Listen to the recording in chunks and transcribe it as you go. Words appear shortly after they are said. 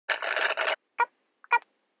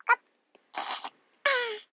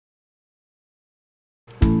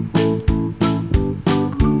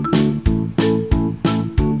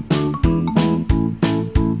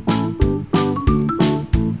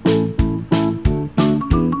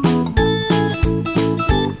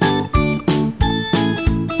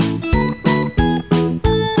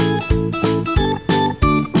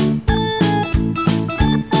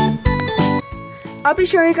be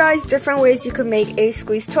showing you guys different ways you can make a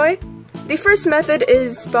squeeze toy. The first method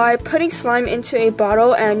is by putting slime into a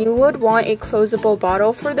bottle, and you would want a closable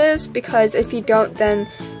bottle for this because if you don't, then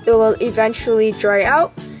it will eventually dry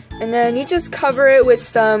out. And then you just cover it with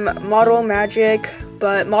some Model Magic,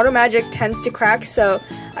 but Model Magic tends to crack, so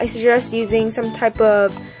I suggest using some type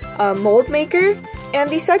of mold maker. And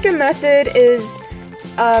the second method is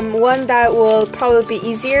one that will probably be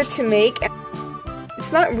easier to make.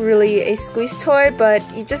 It's not really a squeeze toy, but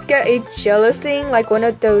you just get a jello thing, like one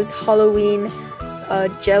of those Halloween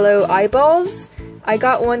jello eyeballs. I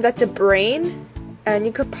got one that's a brain, and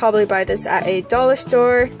you could probably buy this at a dollar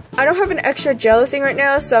store. I don't have an extra jello thing right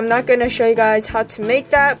now, so I'm not going to show you guys how to make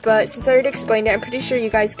that, but since I already explained it, I'm pretty sure you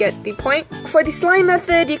guys get the point. For the slime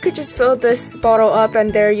method, you could just fill this bottle up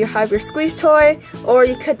and there you have your squeeze toy, or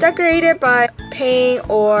you could decorate it by paint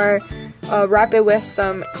or wrap it with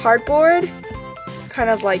some cardboard, kind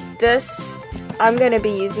of like this. I'm going to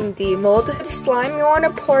be using the mold. The slime, you want to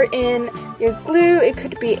pour in your glue. It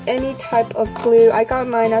could be any type of glue. I got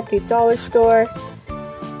mine at the dollar store.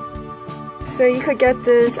 So you could get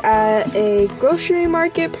this at a grocery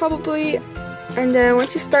market probably. And then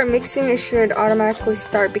once you start mixing, it should automatically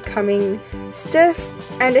start becoming stiff.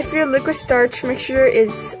 And if your liquid starch mixture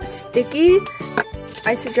is sticky,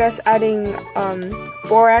 I suggest adding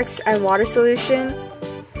borax and water solution.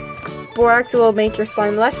 Borax will make your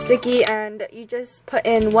slime less sticky, and you just put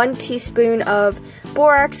in 1 teaspoon of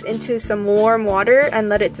borax into some warm water and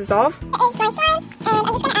let it dissolve. It is my slime, and I'm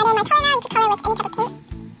just going to add in my color now. You can color with any type of paint.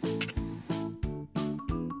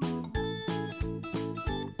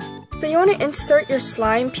 So you want to insert your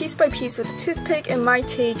slime piece by piece with a toothpick. It might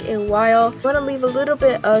take a while. You want to leave a little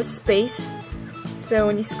bit of space, so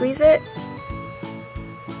when you squeeze it,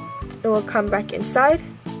 it will come back inside.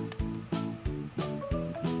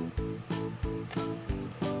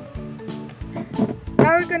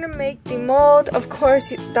 Now we're gonna make the mold. Of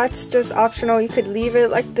course, that's just optional. You could leave it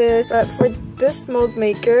like this. But for this mold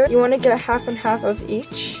maker, you want to get half and half of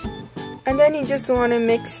each. And then you just want to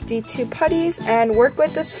mix the 2 putties and work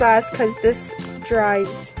with this fast because this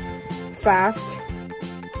dries fast.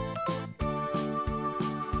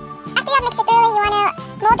 After you have mixed it thoroughly, you want to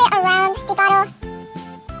mold it around the bottle.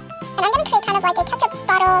 And I'm going to create kind of like a ketchup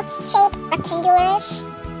bottle shape, rectangular-ish.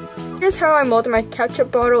 Here's how I molded my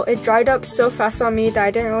ketchup bottle. It dried up so fast on me that I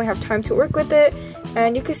didn't really have time to work with it.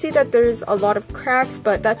 And you can see that there's a lot of cracks,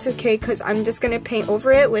 but that's okay because I'm just going to paint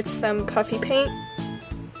over it with some puffy paint.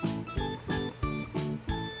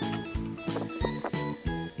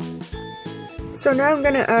 So now I'm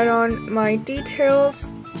going to add on my details.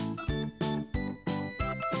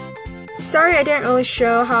 Sorry I didn't really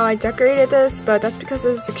show how I decorated this, but that's because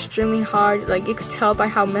it was extremely hard. Like, you could tell by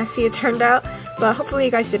how messy it turned out, but hopefully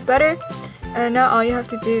you guys did better. And now all you have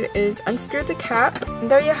to do is unscrew the cap. And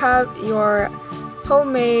there you have your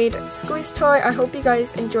homemade squeeze toy. I hope you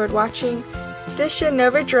guys enjoyed watching. This should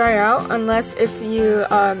never dry out unless if you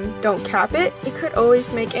don't cap it. You could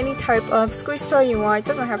always make any type of squeeze toy you want. It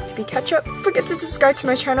doesn't have to be ketchup. Don't forget to subscribe to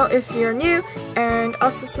my channel if you're new, and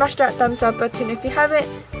also smash that thumbs up button if you haven't.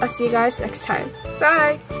 I'll see you guys next time.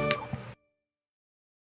 Bye!